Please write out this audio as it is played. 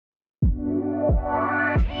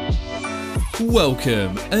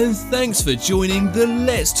Welcome and thanks for joining the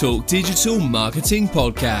Let's Talk Digital Marketing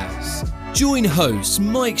Podcast. Join host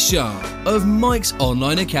Mike Sharp of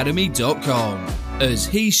mikesonlineacademy.com as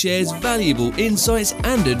he shares valuable insights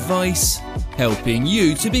and advice, helping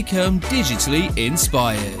you to become digitally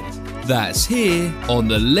inspired. That's here on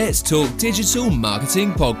the Let's Talk Digital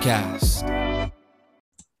Marketing Podcast.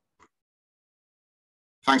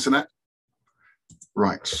 Thanks, Annette.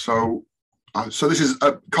 Right, so this is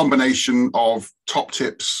a combination of top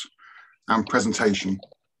tips and presentation.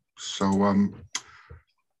 So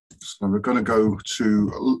we're going to go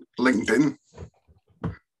to LinkedIn,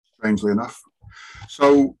 strangely enough.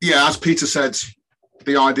 So yeah, as Peter said,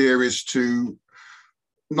 the idea is to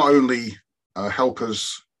not only help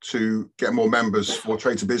us to get more members for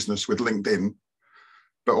Trade to Business with LinkedIn,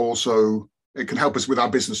 but also it can help us with our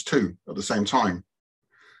business too at the same time.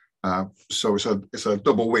 So it's a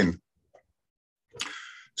double win.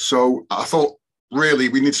 So I thought really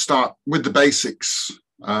we need to start with the basics.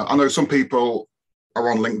 I know some people are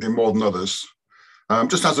on LinkedIn more than others.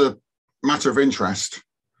 Just as a matter of interest,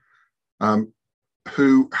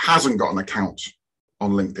 who hasn't got an account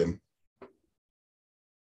on LinkedIn?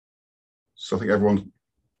 So I think everyone,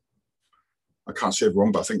 I can't see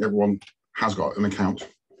everyone, but I think everyone has got an account.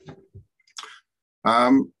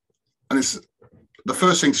 And it's the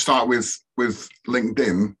first thing to start with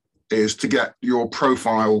LinkedIn is to get your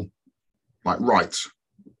profile right,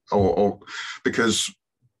 or because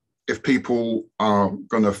if people are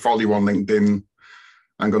going to follow you on LinkedIn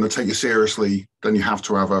and going to take you seriously, then you have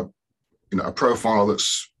to have a profile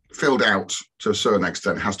that's filled out to a certain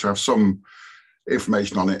extent. It has to have some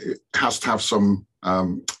information on it. It has to have some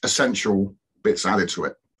essential bits added to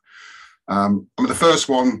it. The first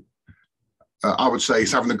one I would say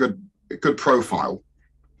is having a good profile.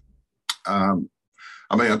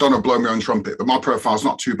 I don't want to blow my own trumpet, but my profile is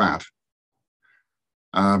not too bad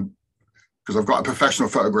because I've got a professional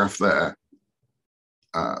photograph there.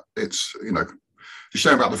 It's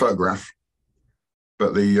shame about the photograph,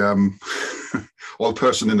 but the or the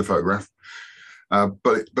person in the photograph,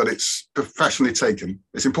 but it's professionally taken.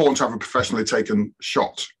 It's important to have a professionally taken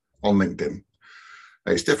shot on LinkedIn.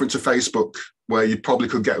 It's different to Facebook, where you probably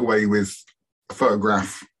could get away with a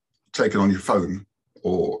photograph taken on your phone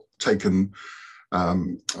or taken.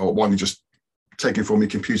 Or one you just taken from your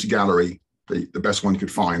computer gallery, the best one you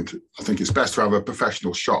could find. I think it's best to have a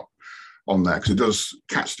professional shot on there because it does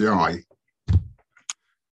catch the eye.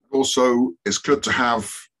 Also, it's good to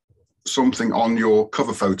have something on your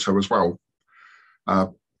cover photo as well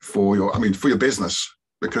for your business,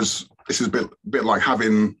 because this is a bit like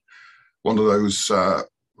having one of those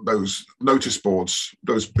notice boards,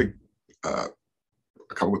 those big I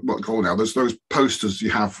can't remember what they're called now. Those posters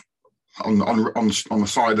you have on the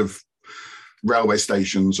side of railway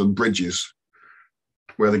stations and bridges,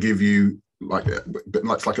 where they give you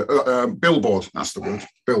it's like a billboard. That's the word,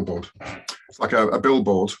 billboard. It's like a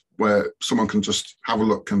billboard where someone can just have a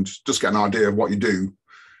look and just get an idea of what you do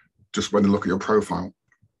just when they look at your profile.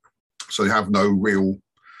 So they have no real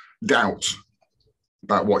doubt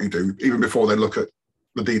about what you do, even before they look at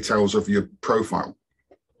the details of your profile.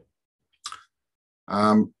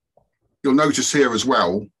 You'll notice here as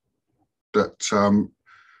well that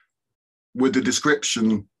with the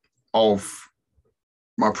description of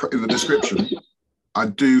in the description, I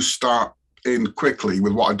do start in quickly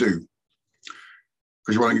with what I do,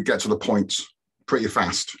 because you want to get to the point pretty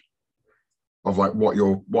fast of what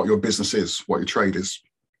your business is, what your trade is.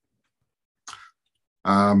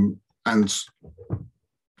 And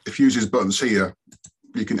if you use these buttons here,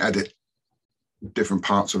 you can edit different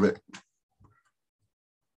parts of it.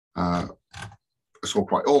 It's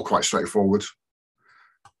all quite straightforward.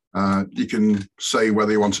 You can say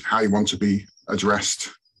whether how you want to be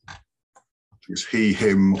addressed. I think it's he,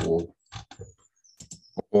 him,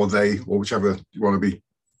 or they, or whichever you want to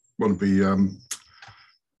be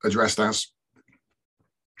addressed as.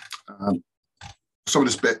 Some of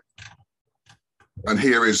this bit, and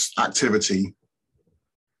here is activity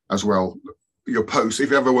as well. Your posts.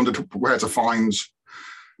 If you ever wondered where to find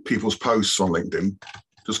people's posts on LinkedIn,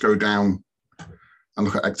 just go down and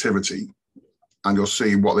look at activity, and you'll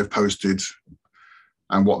see what they've posted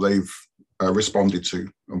and what they've responded to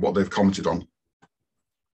and what they've commented on.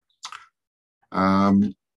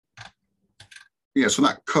 So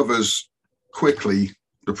that covers quickly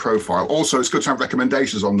the profile. Also, it's good to have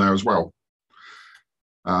recommendations on there as well.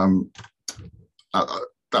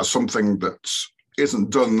 That's something that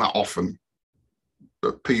isn't done that often,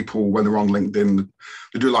 but people, when they're on LinkedIn,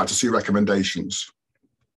 they do like to see recommendations.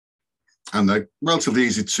 And they're relatively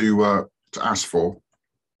easy to ask for.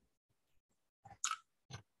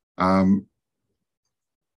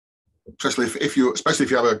 especially if you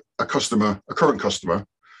have a current customer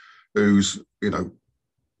who's,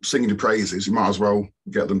 singing your praises, you might as well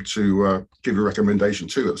get them to give you a recommendation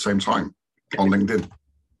too at the same time on LinkedIn.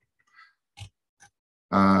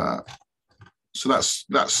 So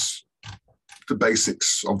that's the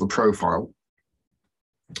basics of the profile.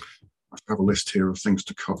 I have a list here of things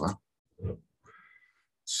to cover.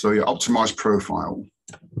 So your optimized profile,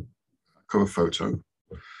 cover photo.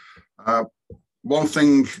 One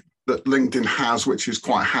thing that LinkedIn has, which is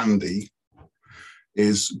quite handy,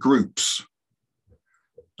 is groups.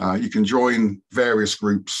 You can join various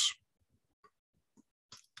groups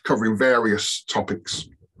covering various topics,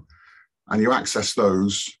 and you access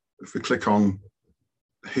those. If we click on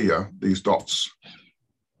here, these dots,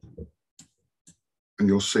 and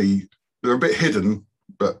you'll see they're a bit hidden,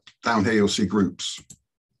 but down here you'll see groups.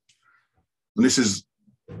 And this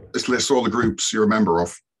lists all the groups you're a member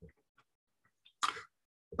of.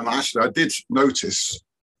 And actually, I did notice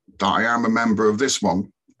that I am a member of this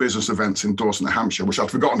one, Business Events in Dorset, New Hampshire, which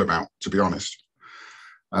I'd forgotten about, to be honest.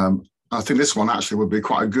 I think this one actually would be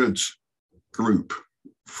quite a good group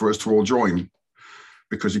for us to all join,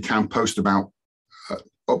 because you can post about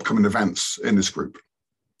upcoming events in this group.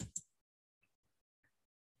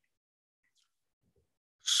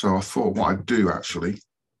 So I thought what I'd do, actually,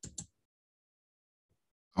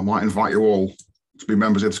 I might invite you all to be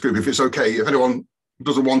members of this group. If it's okay, if anyone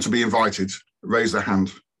doesn't want to be invited, raise their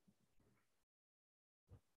hand.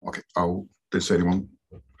 Okay, I didn't see anyone.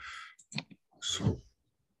 So.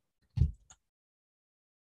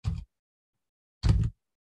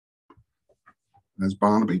 There's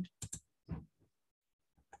Barnaby.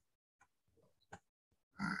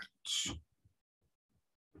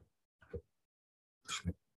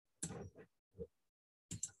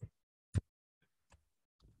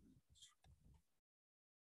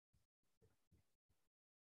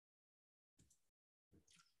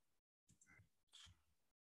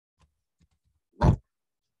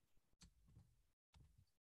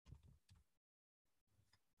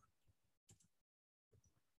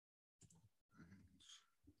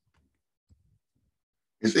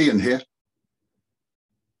 Is Ian here?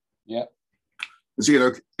 Yeah. Is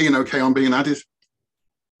Ian okay on being added?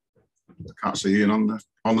 I can't see Ian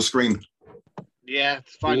on the screen. Yeah,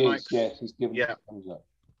 it's fine, Mike. Yes, he's giving yeah. thumbs up.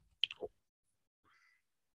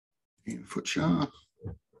 Ian Futchar.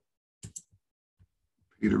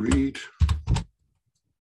 Peter Reed.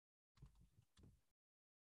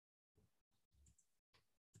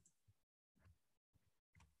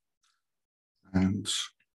 And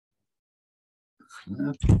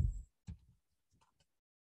Claire.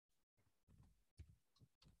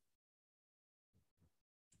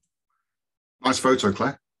 Nice photo,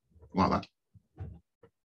 Claire. I like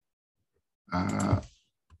that.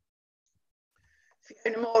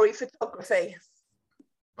 Fiona Morey Photography.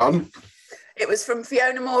 Pardon? It was from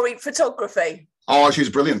Fiona Morey Photography. Oh, she's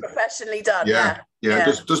brilliant. Professionally done. Yeah.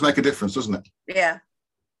 It does make a difference, doesn't it? Yeah.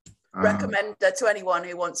 Recommend to anyone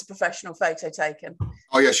who wants a professional photo taken.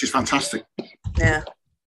 Oh yeah, she's fantastic. Yeah.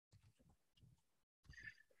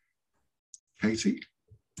 Katie.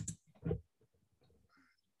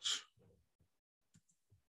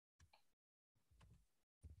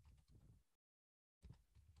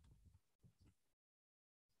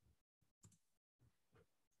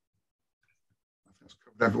 That's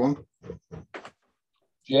covered everyone.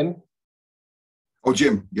 Jim? Oh,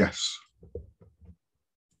 Jim, yes.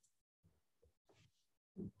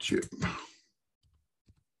 Jim.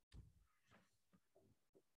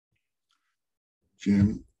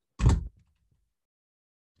 Jim.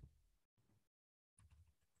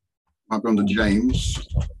 Might be under James.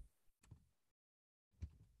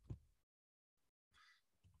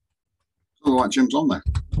 Oh, like Jim's on there.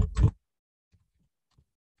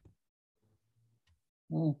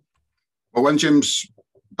 Well, when Jim's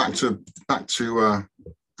back to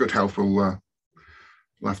good health, we'll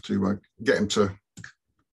have to get him to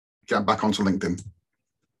get back onto LinkedIn.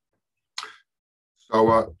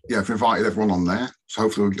 So yeah, I've invited everyone on there. So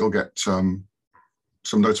hopefully you'll get some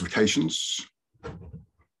notifications.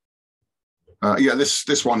 Yeah,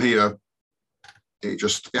 this one here, it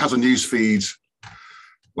has a news feed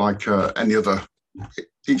like any other.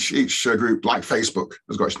 Each group, like Facebook,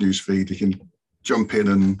 has got its news feed. You can jump in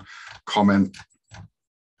and comment.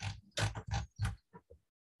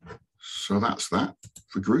 So that's that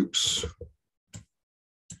for groups.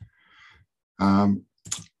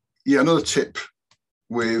 Yeah, another tip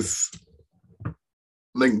with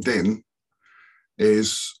LinkedIn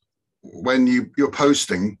is when you're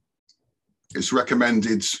posting, it's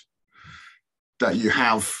recommended that you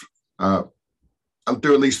have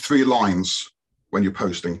do at least 3 lines when you're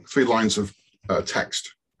posting, 3 lines of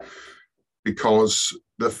text, because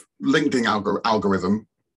the LinkedIn algorithm,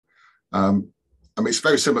 I mean, it's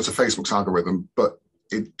very similar to Facebook's algorithm, but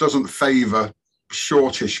it doesn't favor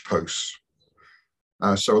shortish posts.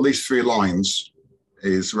 So at least 3 lines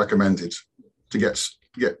is recommended to get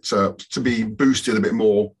to be boosted a bit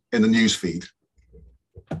more in the news feed.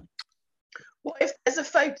 What if there's a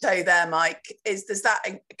photo there, Mike? Does that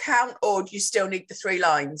count, or do you still need the 3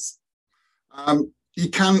 lines? You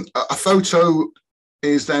can. A photo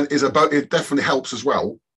it definitely helps as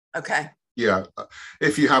well. Okay. Yeah,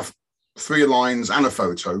 if you have 3 lines and a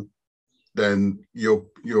photo, then you're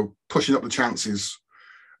pushing up the chances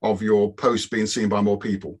of your post being seen by more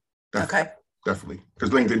people. Definitely, okay. Definitely,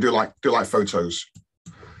 because LinkedIn do like photos.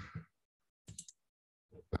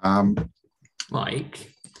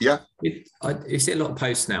 Mike. Yeah. You see a lot of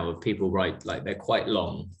posts now of people write, like, they're quite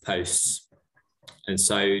long posts, and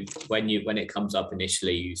so when it comes up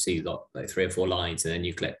initially, you see like 3 or 4 lines, and then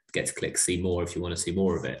you get to click see more if you want to see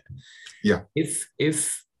more of it. Yeah.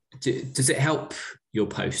 Does it help your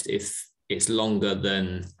post if it's longer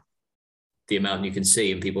than the amount you can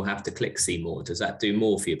see and people have to click see more? Does that do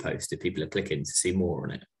more for your post if people are clicking to see more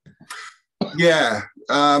on it? Yeah.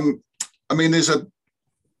 I mean,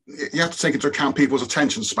 you have to take into account people's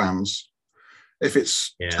attention spans. If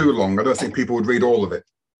it's too long, I don't think people would read all of it.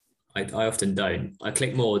 I often don't. I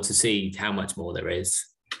click more to see how much more there is.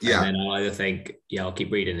 Yeah. And then I either think, I'll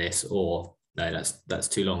keep reading this, or no, that's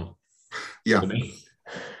too long. Yeah. I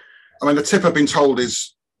mean, the tip I've been told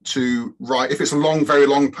is to write, if it's a long, very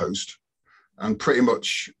long post, and pretty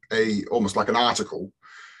much almost like an article,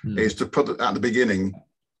 is to put it at the beginning,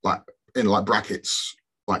 like in brackets,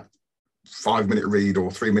 like 5-minute read or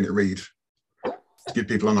 3-minute read, to give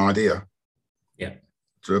people an idea. Yeah.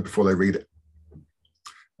 Before they read it.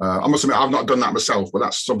 I must admit, I've not done that myself, but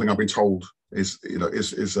that's something I've been told is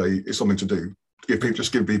something to do.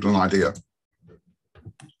 Just give people an idea.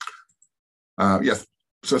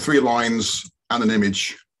 So 3 lines and an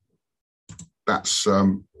image. That's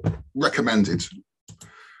recommended.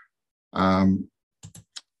 And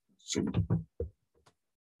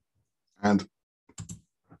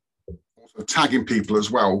also tagging people as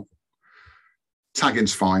well.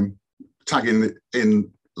 Tagging's fine. Tagging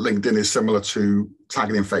in LinkedIn is similar to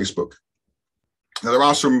tagging in Facebook. Now, there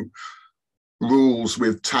are some rules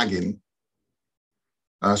with tagging.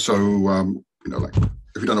 Like, if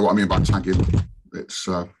you don't know what I mean by tagging, it's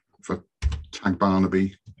for Tag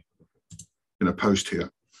Barnaby in a post here.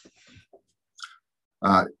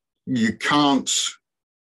 You can't,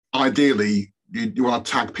 ideally, you want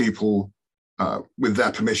to tag people with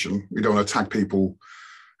their permission. You don't want to tag people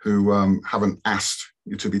who haven't asked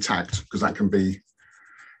you to be tagged, because that can be,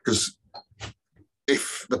 because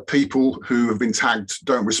if the people who have been tagged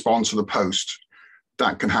don't respond to the post,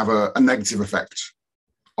 that can have a negative effect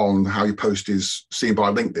on how your post is seen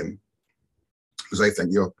by LinkedIn, because they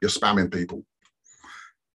think you're spamming people.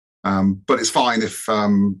 But it's fine if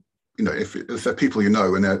if they're people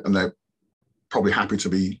and they're probably happy to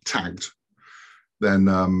be tagged, then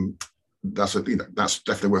that's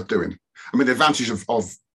definitely worth doing. I mean, the advantage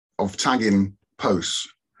of tagging posts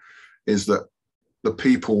is that the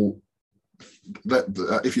people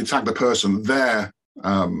that if you tag the person, their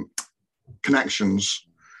connections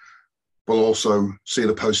will also see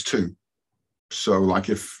the post too. So, like,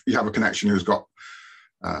 if you have a connection who's got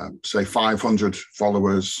say 500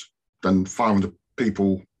 followers, then 500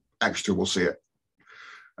 people extra will see it.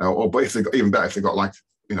 But if they got, even better, if they've got like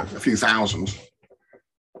a few thousand,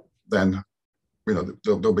 then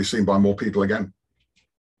they'll be seen by more people again.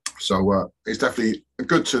 So it's definitely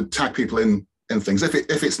good to tag people in things if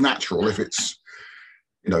it's natural. If it's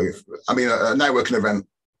a networking event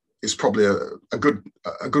is probably a good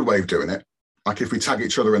way of doing it. Like, if we tag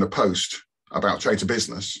each other in a post about trade to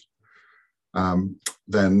business,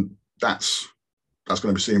 then that's going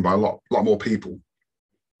to be seen by a lot more people.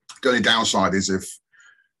 The only downside is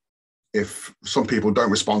if some people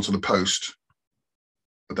don't respond to the post,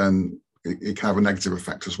 then it can have a negative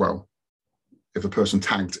effect as well, if the person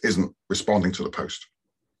tagged isn't responding to the post.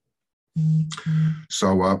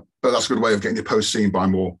 So, but that's a good way of getting your post seen by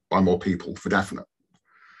more people, for definite.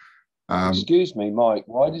 Excuse me, Mike,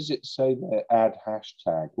 why does it say there add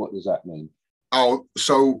hashtag? What does that mean? Oh,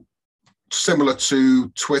 so similar to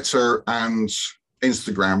Twitter and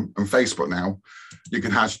Instagram and Facebook now, you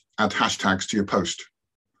can add hashtags to your post.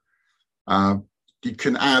 You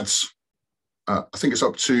can add, I think it's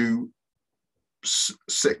up to 3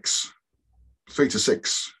 to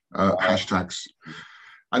 6 hashtags.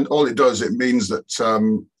 And all it does, it means that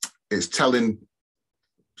it's telling,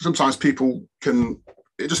 sometimes people can,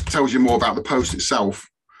 it just tells you more about the post itself.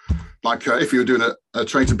 Like if you're doing a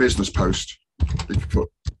trade to business post, you can put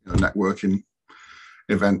networking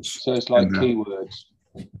events. So it's like keywords.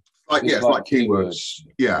 It's like keywords.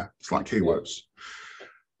 Yeah, it's like keywords.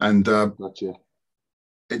 Yeah. And gotcha.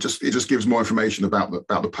 It just gives more information about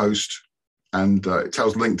the post, and it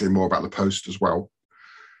tells LinkedIn more about the post as well.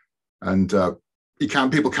 And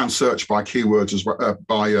people can search by keywords as well,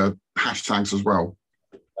 by hashtags as well,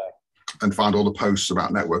 and find all the posts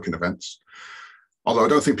about networking events. Although I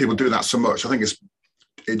don't think people do that so much. I think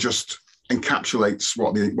it just encapsulates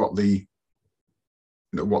what the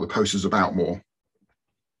post is about more.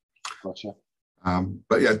 Gotcha.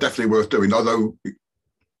 But yeah, definitely worth doing. Although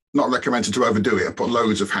not recommended to overdo it and put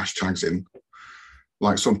loads of hashtags in,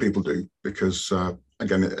 like some people do, because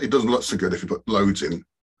again, it doesn't look so good if you put loads in.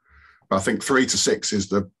 But I think 3 to 6 is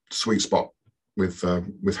the sweet spot with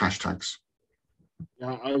hashtags.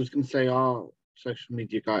 Yeah, I was going to say our social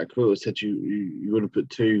media guy at Quilt said you want to put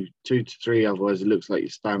two to three, otherwise it looks like you're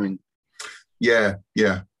spamming. Yeah.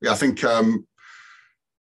 I think on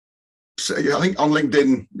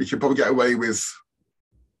LinkedIn you can probably get away with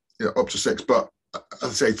up to 6, but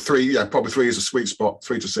I'd say 3. Yeah, probably 3 is a sweet spot.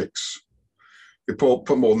 3 to 6. If you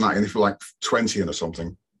put more than that in, if you're like 20 in or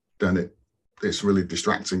something, then it's really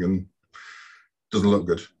distracting and doesn't look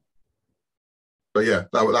good. But yeah,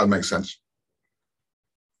 that would make sense.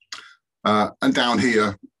 And down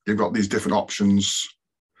here, you've got these different options.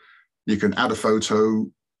 You can add a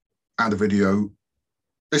photo, add a video.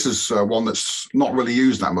 This is one that's not really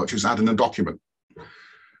used that much, is adding a document.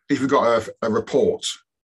 If you've got a report,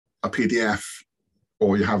 a PDF,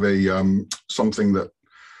 or you have something that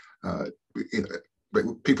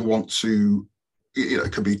people want to,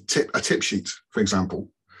 it could be a tip sheet, for example.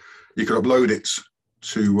 You could upload it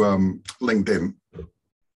to LinkedIn,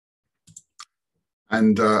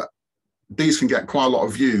 and these can get quite a lot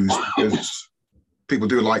of views because people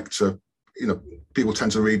do like to, people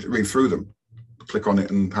tend to read through them, click on it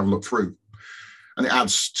and have a look through, and it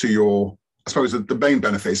adds to your, I suppose the main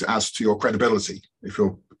benefit is it adds to your credibility if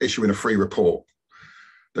you're issuing a free report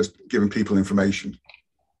that's giving people information.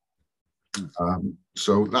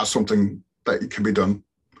 So that's something that can be done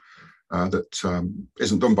that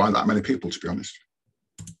isn't done by that many people, to be honest.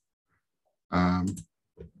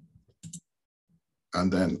 And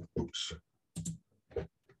then, oops.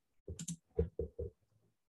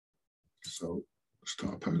 So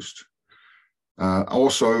start a post.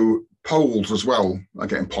 Also, polls as well are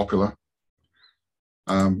getting popular.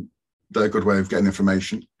 They're a good way of getting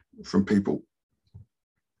information from people.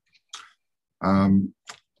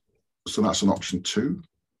 So that's an option 2.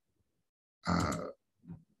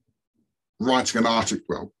 Writing an article,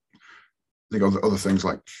 well, I think other things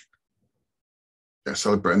like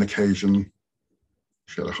celebrate an occasion,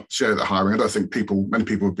 share the hiring. I don't think many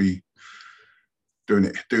people would be doing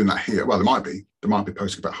that here. Well, there might be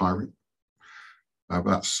posting about hiring, but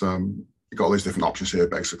that's you've got all these different options here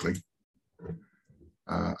basically,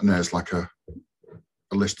 and there's like a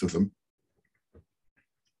list of them.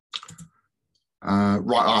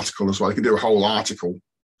 Write article as well. You can do a whole article,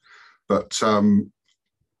 but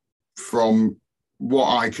from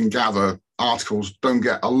what I can gather, articles don't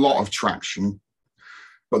get a lot of traction,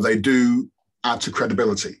 but they do add to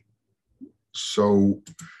credibility. So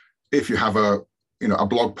if you have a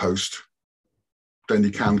blog post, then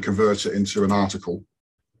you can convert it into an article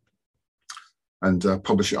and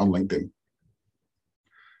publish it on LinkedIn.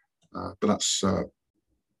 But that's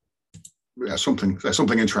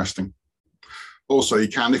something interesting. Also, you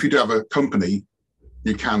can, if you do have a company,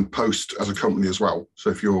 you can post as a company as well. So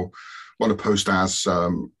if you want to post as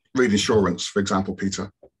Reed Insurance, for example,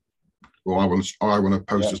 Peter, or I want to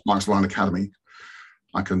post as Mike's Online Academy,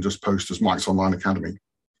 I can just post as Mike's Online Academy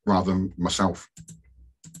rather than myself.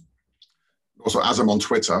 Also, as I'm on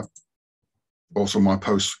Twitter, also my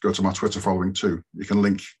posts go to my Twitter following too. You can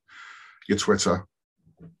link your Twitter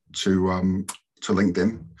to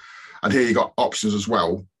LinkedIn, and here you got options as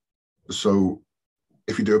well. So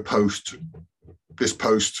if you do a post, this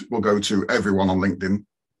post will go to everyone on LinkedIn,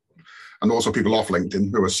 and also people off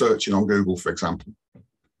LinkedIn who are searching on Google, for example.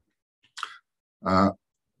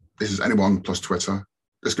 This is anyone plus Twitter.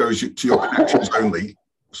 This goes to your connections only.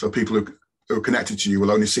 So people who are connected to you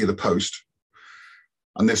will only see the post.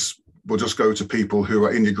 And this will just go to people who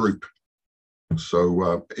are in your group.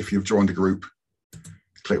 So if you've joined a group,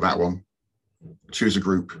 click that one, choose a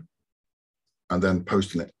group, and then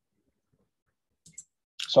post in it.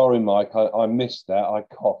 Sorry, Mike, I missed that. I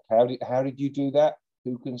coughed. How did you do that?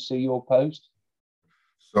 Who can see your post?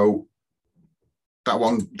 So that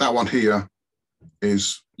one here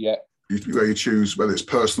is where you choose whether it's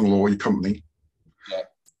personal or your company. Yeah.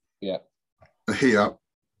 here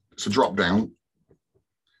it's a drop down.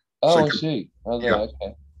 Oh, So I see. Oh, there, yeah.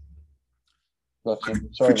 okay. Gotcha.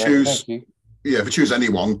 Sorry, mate. Thank you. Yeah, if you choose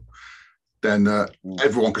anyone, then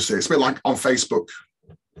everyone can see it. It's a bit like on Facebook.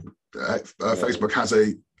 Facebook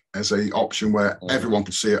has a option where everyone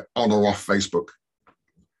can see it on or off Facebook.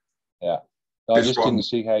 Yeah. No, I just didn't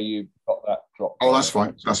see how you got that drop. Oh, that's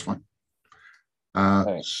fine. That's fine.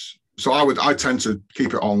 So I tend to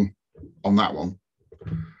keep it on that one,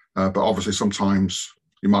 but obviously sometimes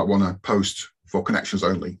you might want to post for connections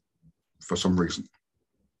only for some reason.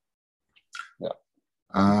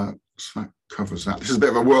 Yeah. So that covers that. This is a bit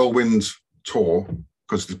of a whirlwind tour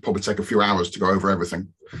because it'll probably take a few hours to go over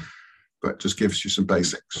everything, but it just gives you some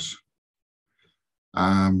basics.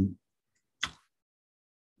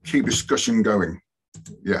 Keep discussion going.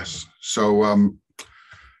 Yes. So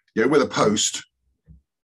yeah, with a post,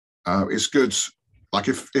 it's good. Like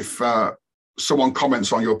if someone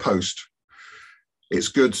comments on your post, it's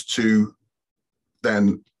good to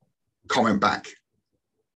then comment back,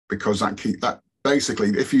 because that basically,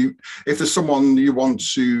 if there's someone you want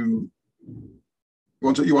to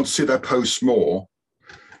see their posts more,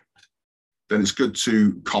 then it's good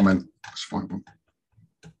to comment. That's fine.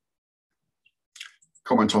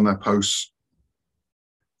 Comment on their posts,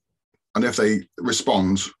 and if they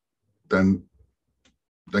respond, then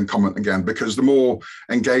comment again, because the more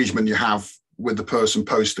engagement you have with the person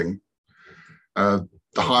posting, the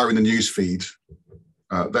higher in the news feed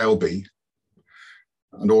they'll be,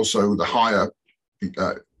 and also the higher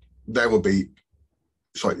they will be.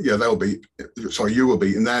 You will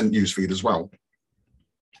be in their news feed as well.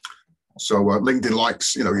 So LinkedIn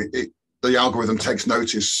likes, the algorithm takes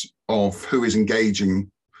notice of who is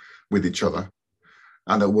engaging with each other,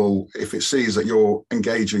 and it will, if it sees that you're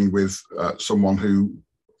engaging with someone who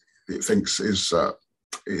it thinks is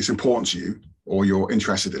important to you or you're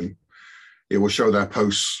interested in, it will show their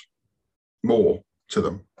posts more to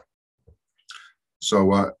them.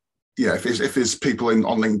 So yeah, if there's people on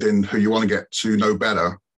LinkedIn who you want to get to know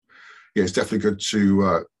better, yeah, it's definitely good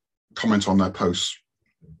to comment on their posts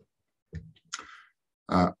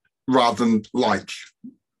rather than like,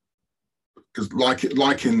 because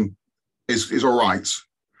liking is all right,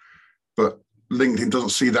 but LinkedIn doesn't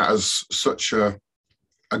see that as such a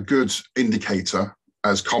good indicator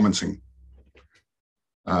as commenting,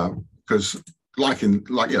 because liking,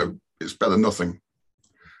 it's better than nothing,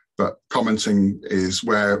 but commenting is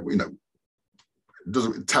where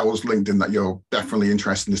it tells LinkedIn that you're definitely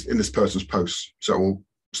interested in this person's posts, so it will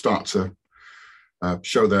start to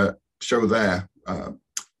show their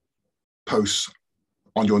posts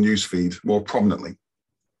on your newsfeed more prominently,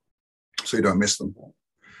 so you don't miss them.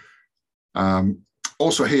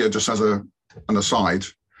 Also here, just as an aside,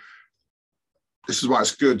 this is why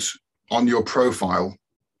it's good on your profile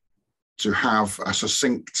to have a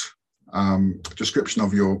succinct description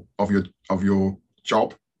of your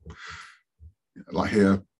job. Like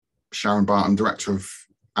here, Sharon Barton, Director of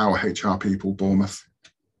Our HR People, Bournemouth.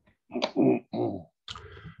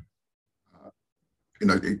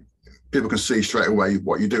 People can see straight away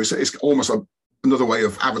what you do. So it's almost another way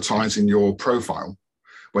of advertising your profile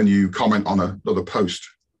when you comment on another post,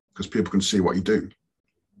 because people can see what you do.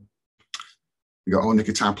 You got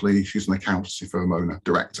Nikki Tapley, she's an accountancy firm owner,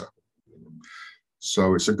 director.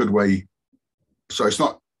 So it's a good way. So it's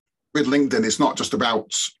not, with LinkedIn, it's not just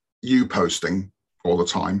about you posting all the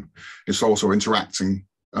time. It's also interacting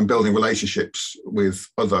and building relationships with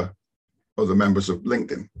other members of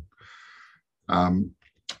LinkedIn.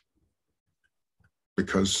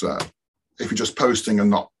 Because if you're just posting and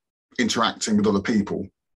not interacting with other people,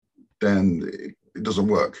 then it doesn't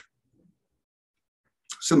work.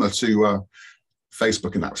 Similar to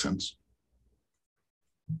Facebook in that sense.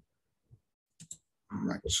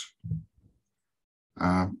 Right.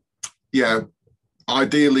 Yeah,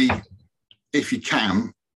 ideally, if you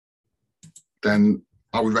can, then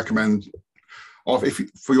I would recommend,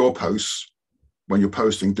 for your posts, when you're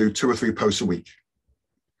posting, do 2 or 3 posts a week,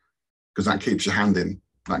 because that keeps your hand in,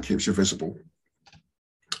 that keeps you visible.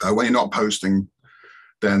 When you're not posting,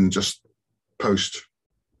 then just post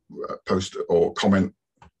or comment.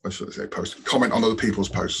 What should I say? Comment on other people's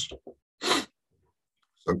posts.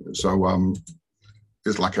 So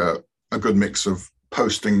it's like a good mix of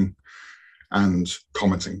posting and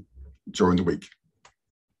commenting during the week.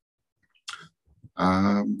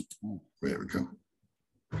 There we go.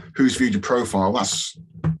 Who's viewed your profile? I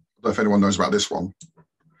don't know if anyone knows about this one.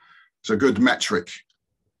 It's a good metric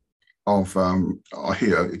of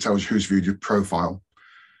here. It tells you who's viewed your profile.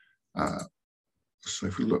 So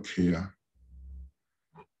if we look here,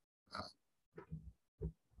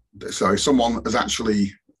 so someone has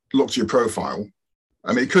actually looked at your profile,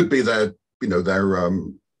 I mean, it could be their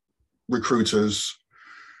recruiters,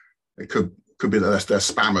 it could be that they're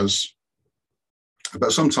spammers,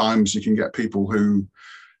 but sometimes you can get people who,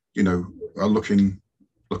 are looking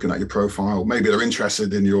at your profile. Maybe they're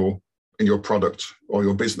interested in your product or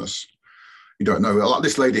your business. You don't know. Like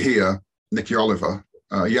this lady here, Nikki Oliver,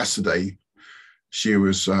 yesterday, she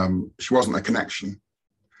wasn't a connection.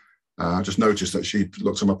 I just noticed that she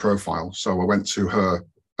looked at my profile, so I went to her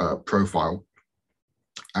profile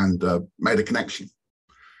and made a connection,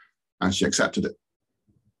 and she accepted it.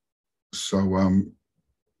 So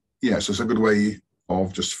so it's a good way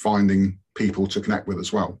of just finding people to connect with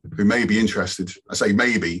as well, who may be interested. I say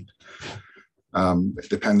maybe. It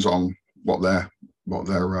depends on what their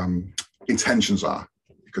intentions are,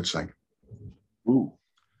 you could say. Ooh.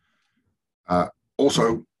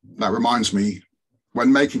 Also, that reminds me,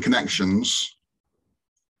 when making connections,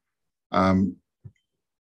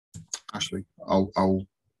 actually, I'll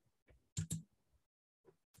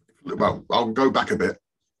go back a bit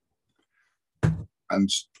and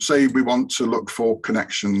say we want to look for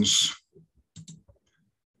connections.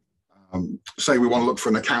 Say we want to look for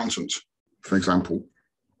an accountant, for example,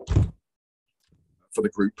 for the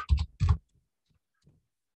group.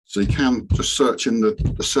 So you can just search in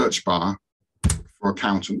the search bar for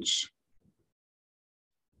accountants.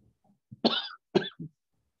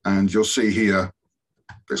 And you'll see here,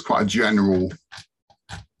 there's quite a general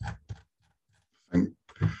thing.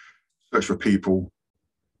 Search for people.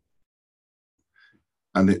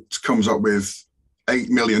 And it comes up with 8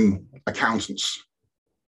 million accountants,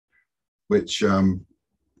 which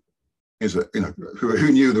is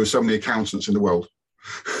who knew there were so many accountants in the world?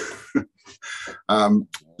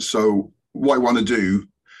 So what I want to do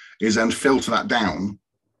is then filter that down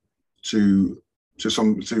to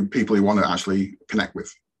people you want to actually connect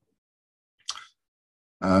with.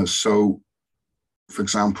 So, for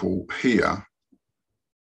example, here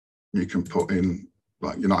you can put in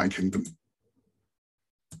like United Kingdom,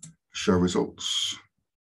 show results.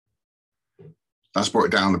 That's brought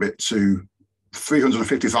it down a bit to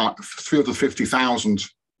 350,000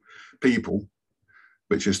 people,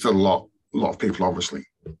 which is still a lot of people, obviously.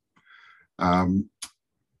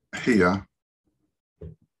 Here,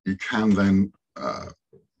 you can then, let's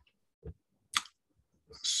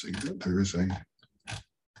see, there is a,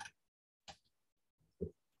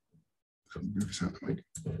 move this out of the way.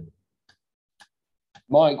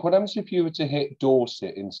 Mike, what happens if you were to hit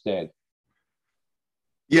Dorset instead?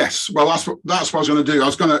 Yes, well, that's what I was going to do. I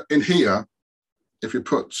was going to, in here, if you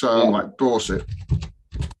put like Dorset,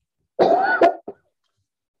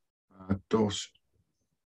 Dorset,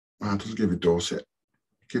 it doesn't give you Dorset, it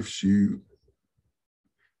gives you,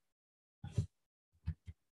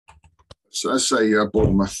 so let's say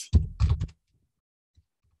Bournemouth.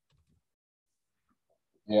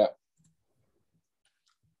 Yeah.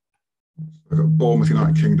 I've got Bournemouth,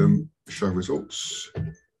 United Kingdom, show results.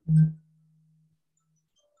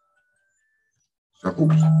 So,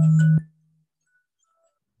 oops.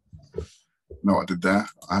 No, I did there.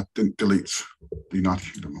 I didn't delete the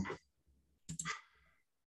United Kingdom one.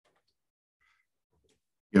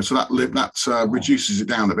 Yeah, so that reduces it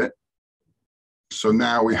down a bit. So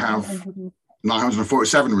now we have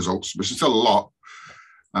 947 results, which is still a lot.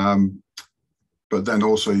 But then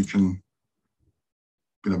also you can,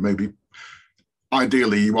 maybe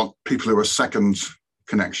ideally you want people who are second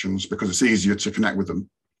connections because it's easier to connect with them.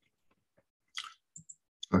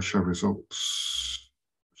 So show results.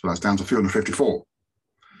 So that's down to 354.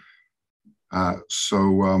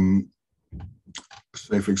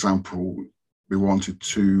 Say for example, we wanted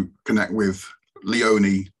to connect with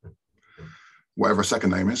Leonie, whatever her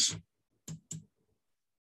second name is.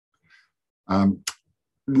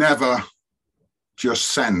 Never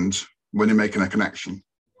just send when you're making a connection.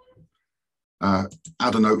 Add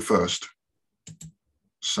a note first,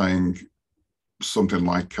 saying something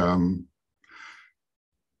like,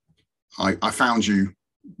 I found you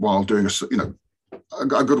while doing a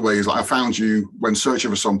good way is like, I found you when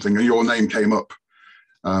searching for something and your name came up.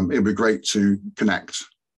 It'd be great to connect,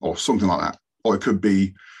 or something like that. Or it could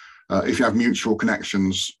be, if you have mutual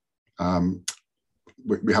connections,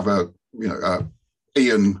 we have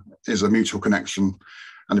Ian is a mutual connection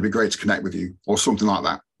and it'd be great to connect with you, or something like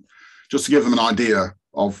that. Just to give them an idea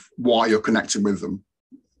of why you're connecting with them.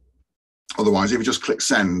 Otherwise, if you just click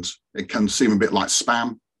send, it can seem a bit like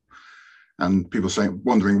spam. And people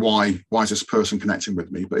wondering why is this person connecting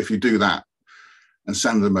with me? But if you do that and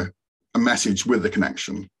send them a message with the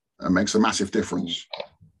connection, it makes a massive difference.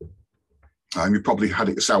 You probably had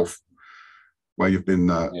it yourself, where you've been,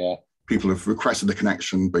 people have requested the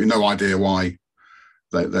connection, but you have no idea why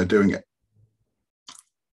they're doing it.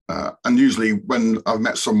 And usually when I've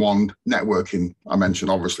met someone networking, I mentioned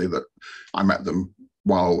obviously that I met them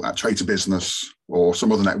while at Trade to Business or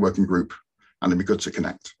some other networking group, and it'd be good to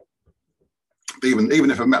connect. Even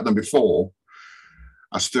if I've met them before,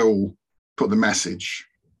 I still put the message,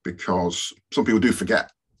 because some people do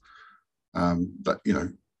forget that, you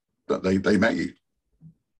know, that they met you.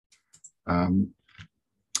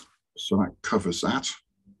 So that covers that.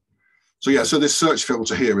 So yeah, so this search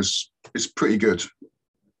filter here is pretty good.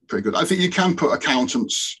 Pretty good. I think you can put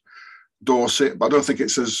accountants, Dorset, but I don't think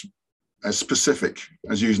it's as specific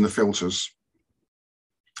as using the filters.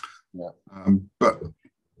 Yeah. But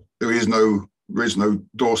there is no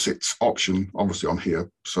Dorset option obviously on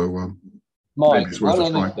here. So Mike,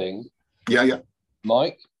 one other thing. Yeah.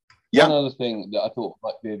 Mike. Yeah. One other thing that I thought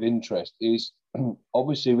might be of interest is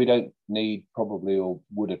obviously we don't need probably or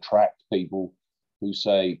would attract people who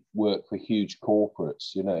say work for huge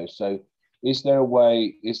corporates, you know. So is there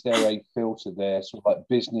a filter there, sort of like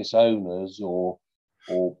business owners or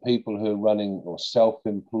people who are running or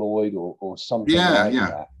self-employed or something like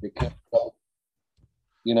that? Because,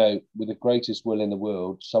 you know, with the greatest will in the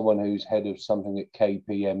world, someone who's head of something at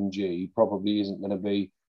KPMG probably isn't going to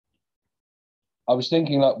be. I was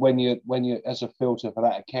thinking like when you as a filter for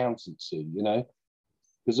that accountancy, you know,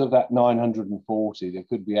 because of that 940, there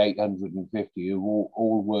could be 850 who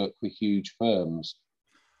all work for huge firms.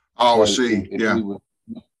 Oh, so I see. You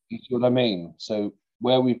see what I mean? So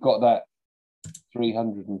where we've got that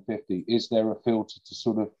 350, is there a filter to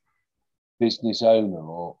sort of business owner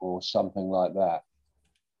or something like that?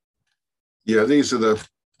 Yeah, these are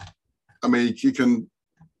I mean, you can,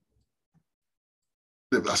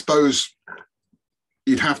 I suppose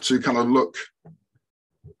you'd have to kind of look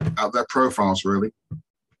at their profiles, really.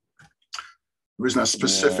 There isn't a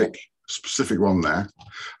specific one there.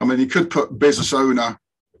 I mean, you could put business owner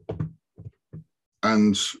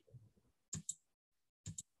and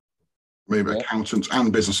maybe accountant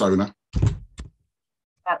and business owner.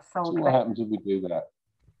 That's so what happens if we do that?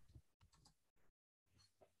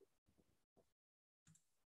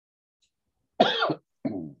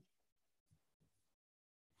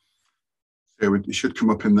 Yeah, it should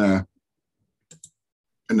come up in their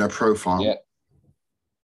profile. Yeah.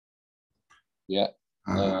 Yeah,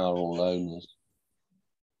 they are all owners.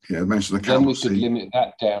 Yeah, mention the Then we could limit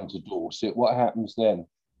that down to Dorset. What happens then?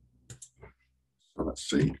 So let's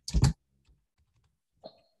see.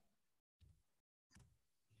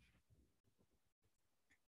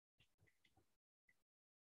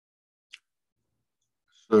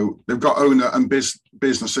 So they've got owner and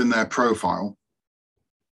business in their profile.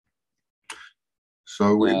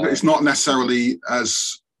 So it's not necessarily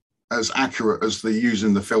as accurate as they use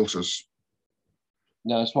in the filters.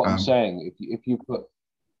 No, that's what I'm saying. If you put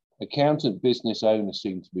accountant, business owner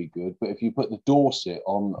seem to be good, but if you put the Dorset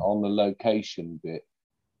on the location bit,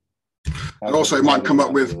 and also it might come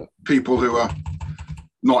up with people who are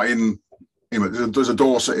not in. You know, there's a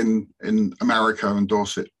Dorset in America and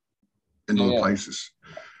Dorset in other places.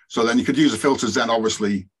 So then you could use the filters then,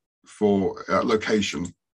 obviously, for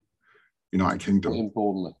location, United Kingdom. In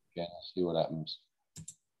Bournemouth, yeah, see what happens.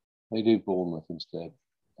 They do Bournemouth instead.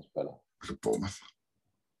 That's better. Bournemouth.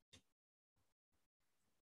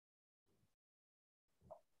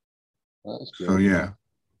 That's good. So yeah,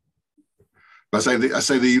 but I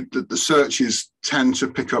say the searches tend to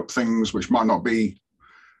pick up things which might not be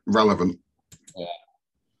relevant,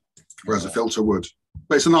 whereas a filter would.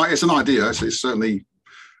 But it's an idea. It's certainly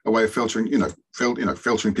a way of filtering,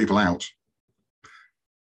 filtering people out.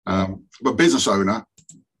 But business owner,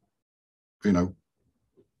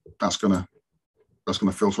 that's gonna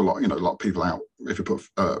filter a lot of people out if you put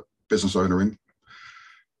business owner in,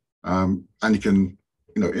 and you can,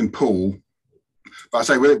 in pool. But I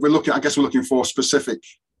say we're looking for specific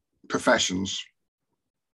professions.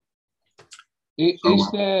 Is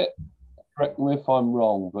there? Correct me if I'm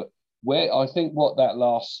wrong, but where I think what that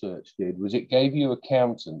last search did was it gave you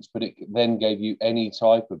accountants, but it then gave you any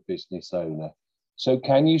type of business owner. So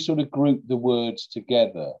can you sort of group the words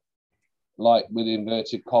together, like with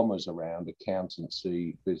inverted commas around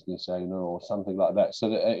accountancy, business owner, or something like that, so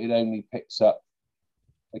that it only picks up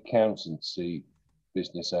accountancy,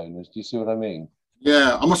 business owners? Do you see what I mean?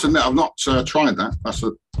 Yeah, I must admit I've not tried that.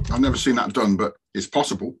 I've never seen that done, but it's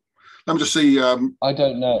possible. Let me just see. I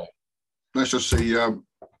don't know. Let's just see.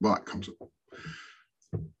 Right, comes up.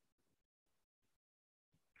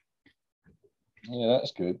 Yeah,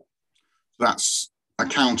 that's good. That's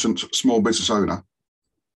accountant, small business owner.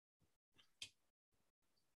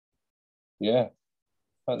 Yeah.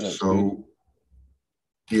 That looks so, good.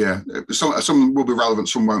 Yeah, some will be relevant,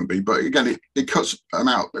 some won't be. But again, it cuts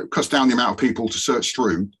down the amount of people to search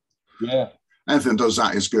through. Yeah. Anything that does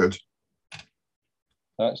that is good.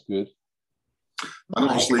 That's good. And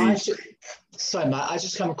obviously, sorry, Matt, I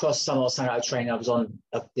just come across someone saying at a training I was on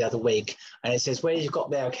the other week, and it says where you've got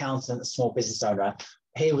their accountant, small business owner.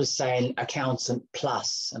 He was saying accountant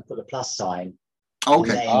plus and put the plus sign.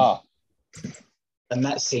 Okay. And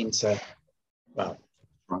that seemed to, well.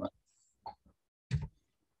 Right.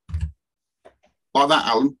 Like that,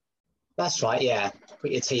 Alan? That's right, yeah.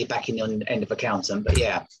 Put your T back in the end of accountant, but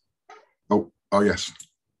yeah. Oh, yes.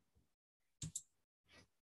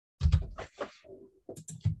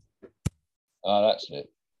 Oh, that's it.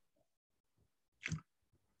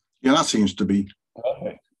 Yeah, that seems to be.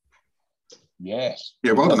 Perfect. Yes.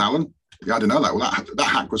 Yeah, well done, Alan. Yeah, I didn't know that. Well, that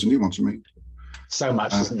hack was a new one to me. So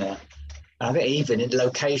much, isn't there? I think even in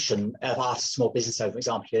location, after small business owner, for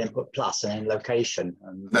example, you then put plus and then location.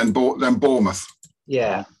 And then Bournemouth.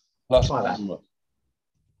 Yeah. Plus try that.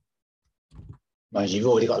 Mind you've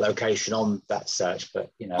already got location on that search,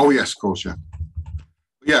 but you know. Oh yes, of course, yeah.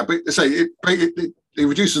 Yeah, but say it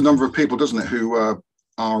reduces the number of people, doesn't it, who are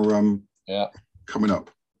coming up.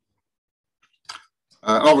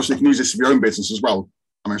 Obviously, you can use this for your own business as well.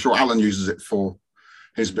 I mean, I'm sure Alan uses it for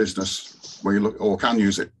his business, where you look, or can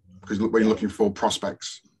use it because when you're looking for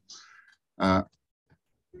prospects.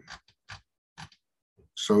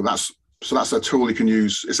 So that's a tool you can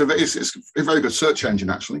use. It's a very good search engine,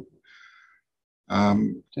 actually.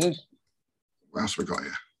 It is. What else have we got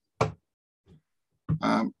here?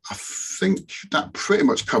 I think that pretty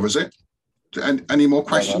much covers it. Any more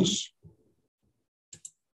questions?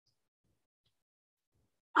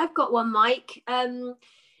 I've got one, Mike.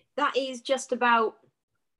 That is just about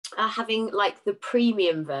having like the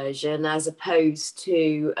premium version as opposed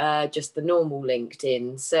to just the normal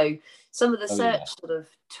LinkedIn. So some of the search sort of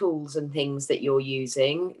tools and things that you're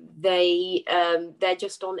using, they're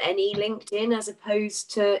just on any LinkedIn as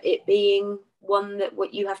opposed to it being one that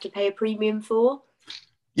what you have to pay a premium for.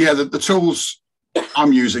 Yeah, the tools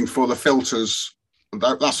I'm using for the filters,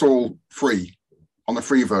 that's all free on the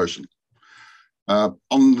free version. On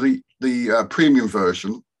the premium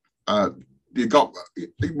version, you got,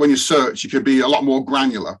 when you search, you could be a lot more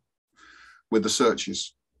granular with the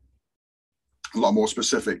searches, a lot more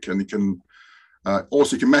specific, and you can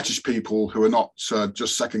also you can message people who are not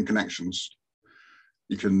just second connections.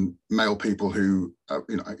 You can mail people who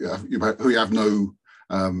who you have no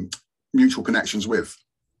mutual connections with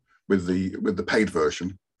the paid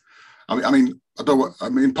version. I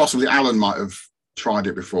mean, possibly Alan might have tried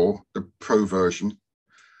it before, the pro version.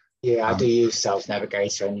 Yeah, I do use Sales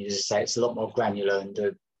Navigator, and you just say it's a lot more granular and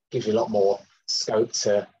gives you a lot more scope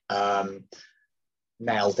to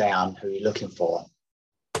nail down who you're looking for.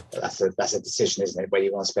 But that's a decision, isn't it? Whether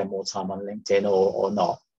you want to spend more time on LinkedIn or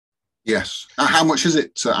not. Yes. How much is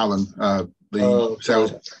it, Alan?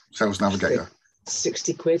 Sales Navigator.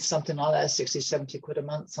 60 quid, something like that. 60, 70 quid a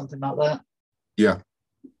month, something like that. Yeah.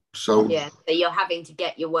 So you're having to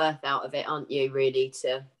get your worth out of it, aren't you? Really,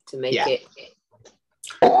 to make it.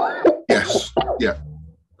 Yes. Yeah.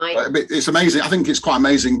 It's amazing. I think it's quite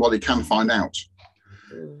amazing what it can find out.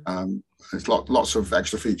 It's lots of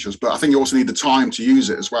extra features, but I think you also need the time to use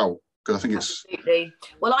it as well, because I think it's absolutely.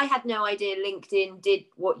 Well, I had no idea LinkedIn did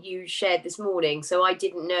what you shared this morning, so I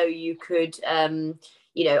didn't know you could.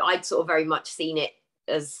 I'd sort of very much seen it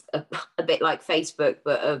as a bit like Facebook,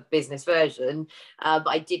 but a business version. But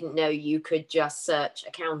I didn't know you could just search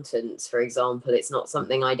accountants, for example. It's not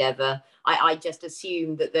something I'd ever. I just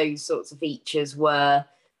assumed that those sorts of features were,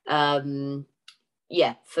 for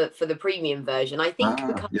the premium version. I think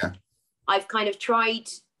I've kind of tried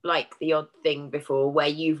like the odd thing before where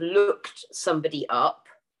you've looked somebody up,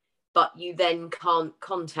 but you then can't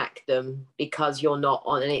contact them because you're not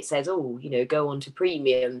on, and it says, go on to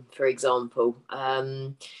premium, for example.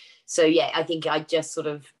 I think I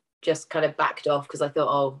just kind of backed off because I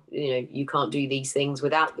thought, you can't do these things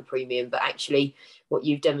without the premium. But actually what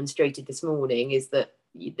you've demonstrated this morning is that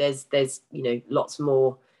there's lots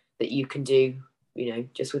more that you can do,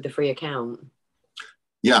 just with the free account.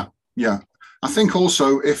 Yeah. I think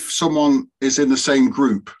also if someone is in the same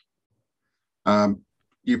group,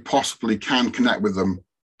 you possibly can connect with them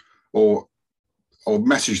or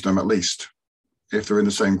message them at least if they're in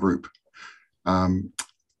the same group.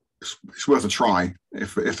 It's worth a try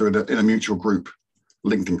if they're in a mutual group,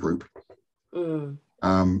 LinkedIn group.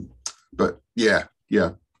 But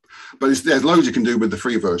there's loads you can do with the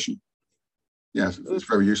free version. Yeah, it's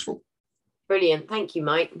very useful. Brilliant. Thank you,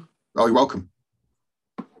 Mike. Oh, you're welcome.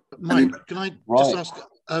 Mike, can I just ask,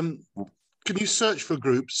 can you search for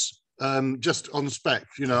groups just on spec?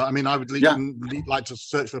 You know, I mean, I would like to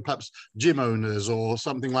search for perhaps gym owners or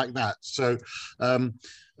something like that. So,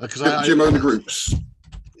 because gym owner groups.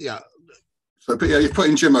 Yeah. So, but yeah, you put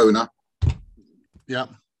in gym owner. Yeah.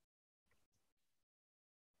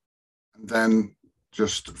 And then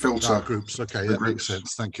just filter groups. Okay, that makes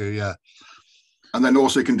sense. Thank you. Yeah. And then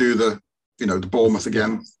also you can do the, you know, the Bournemouth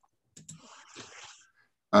again.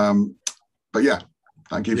 But yeah,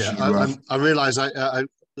 that gives you. I realise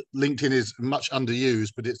LinkedIn is much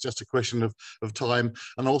underused, but it's just a question of time.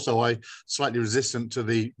 And also, I slightly resistant to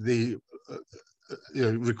the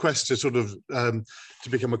request to sort of to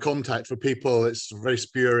become a contact for people. It's very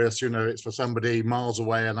spurious, you know, it's for somebody miles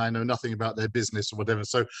away and I know nothing about their business or whatever.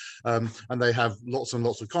 So and they have lots and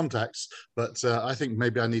lots of contacts, but I think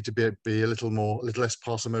maybe I need to be a little less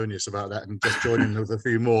parsimonious about that and just join in with a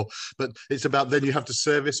few more. But it's about, then you have to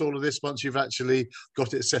service all of this once you've actually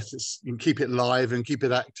got it set. You can keep it live and keep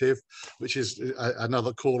it active, which is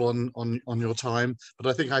another call on your time. But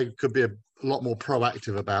I think I could be a lot more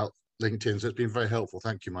proactive about LinkedIn, so it's been very helpful.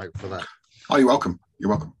 Thank you, Mike, for that. Oh, you're welcome. You're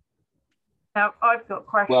welcome. Now, I've got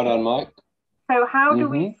questions. Well done, Mike. So how do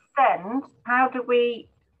we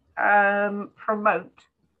promote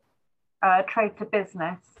trade to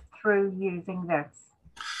business through using this?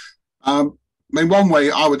 I mean, one way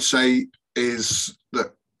I would say is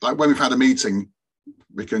that, like, when we've had a meeting,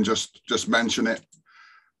 we can just mention it.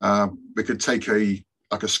 We could take a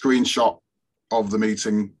screenshot of the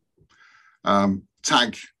meeting,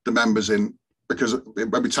 tag the members in, because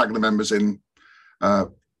when we tag the members in,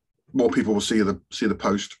 more people will see the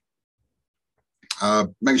post.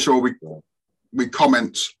 Make sure we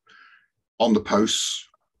comment on the posts,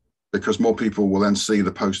 because more people will then see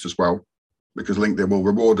the post as well, because LinkedIn will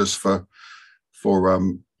reward us for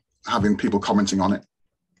having people commenting on it.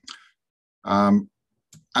 And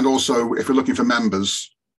also, if we're looking for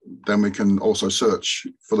members, then we can also search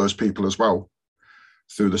for those people as well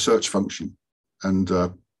through the search function and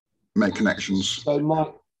make connections. So,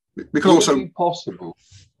 Mike, we can also.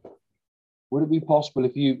 Would it be possible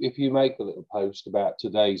if you make a little post about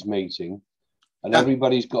today's meeting, and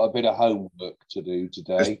everybody's got a bit of homework to do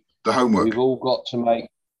today? It's the homework. We've all got to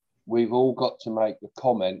make a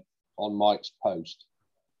comment on Mike's post.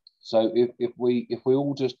 So if we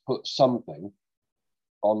all just put something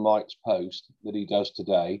on Mike's post that he does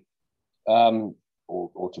today,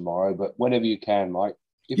 or tomorrow, but whenever you can, Mike,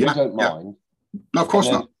 if you don't mind. No, of course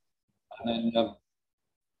not. And then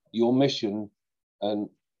your mission, and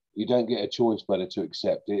you don't get a choice whether to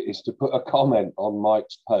accept it, is to put a comment on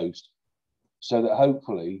Mike's post, so that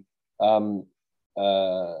hopefully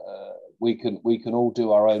we can all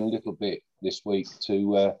do our own little bit this week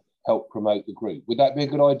to help promote the group. Would that be a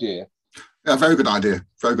good idea? Yeah, very good idea.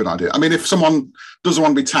 Very good idea. I mean, if someone doesn't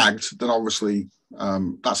want to be tagged, then obviously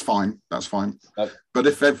that's fine. That's fine. But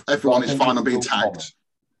if everyone is fine on being tagged,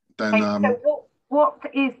 then. So what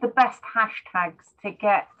is the best hashtags to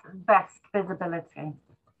get best visibility?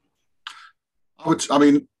 I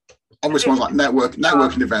mean, obviously ones like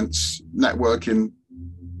networking events, networking,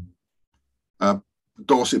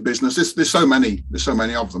 Dorset business. There's so many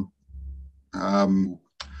of them.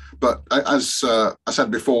 But as I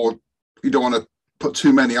said before, you don't want to put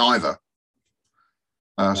too many either.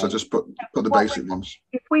 So just put the basic ones.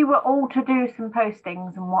 If we were all to do some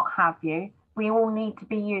postings and what have you, we all need to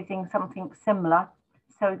be using something similar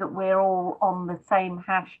so that we're all on the same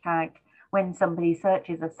hashtag when somebody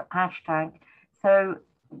searches a hashtag. So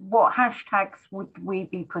what hashtags would we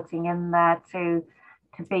be putting in there to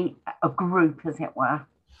be a group, as it were?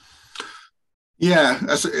 Yeah,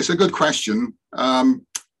 it's a good question. I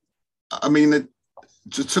mean,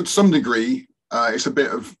 to some degree, it's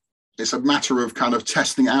a matter of kind of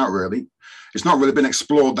testing out, really. It's not really been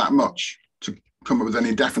explored that much to come up with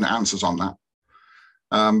any definite answers on that.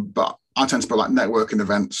 But I tend to put like networking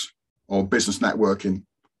events or business networking,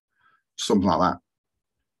 something like that.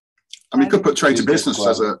 I mean, you could put trade to business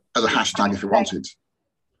as a hashtag if you wanted.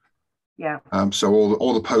 Yeah. So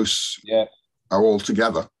all the posts are all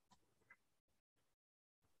together.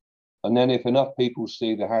 And then if enough people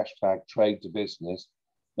see the hashtag trade to business,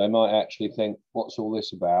 they might actually think, what's all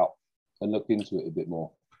this about? And look into it a bit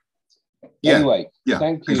more. Yeah. Anyway, yeah,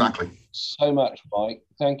 thank you so much, Mike.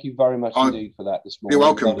 Thank you very much indeed for that this morning. You're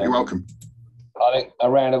welcome. You're welcome. I think a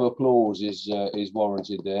round of applause is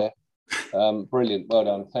warranted there. Brilliant. Well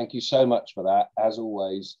done. Thank you so much for that. As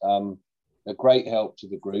always, a great help to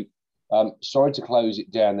the group. Sorry to close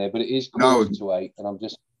it down there, but it is 7:45, and I'm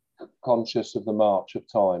just conscious of the march of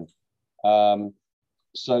time.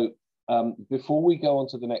 So before we go on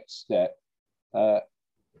to the next step,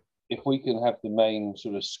 if we can have the main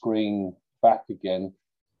sort of screen back again,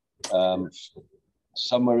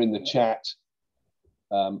 Somewhere in the chat,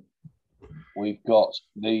 we've got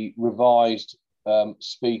the revised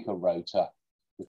speaker rota.